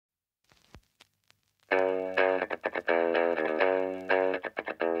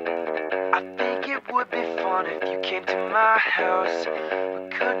my house. We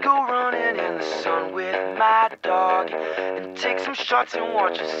could go running in the sun with my dog and take some shots and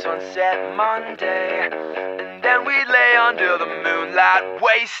watch the sunset Monday. And then we'd lay under the moonlight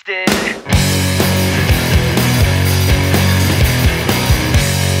wasted.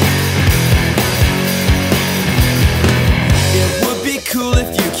 It would be cool if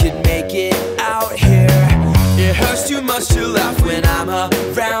you could make it out here. It hurts too much to laugh when I'm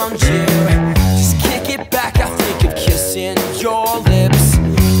around you. Just kick it back, I think of kissing your lips.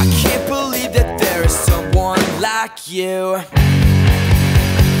 I can't believe that there is someone like you. And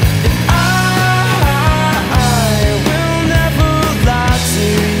I will never lie to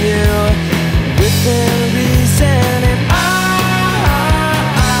you within reason. And I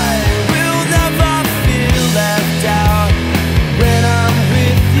will never feel left out when I'm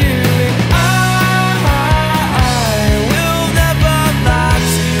with you. And I will never lie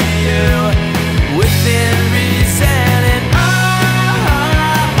to you within reason. And I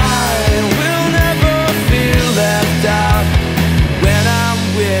will never feel left out when I'm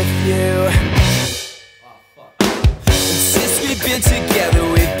with you. And since we've been together,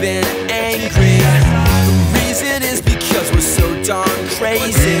 we've been angry. The reason is because we're so darn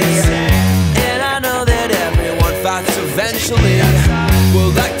crazy. And I know that everyone fights eventually.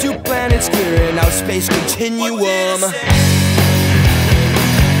 We're like two planets clearing out space continuum.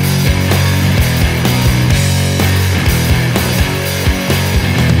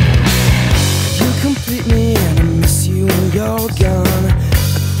 You complete me and I miss you when you're gone. I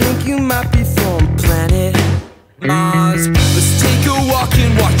think you might be from planet Mars. Let's take a walk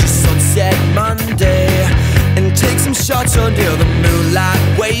and watch the sunset Monday and take some shots under the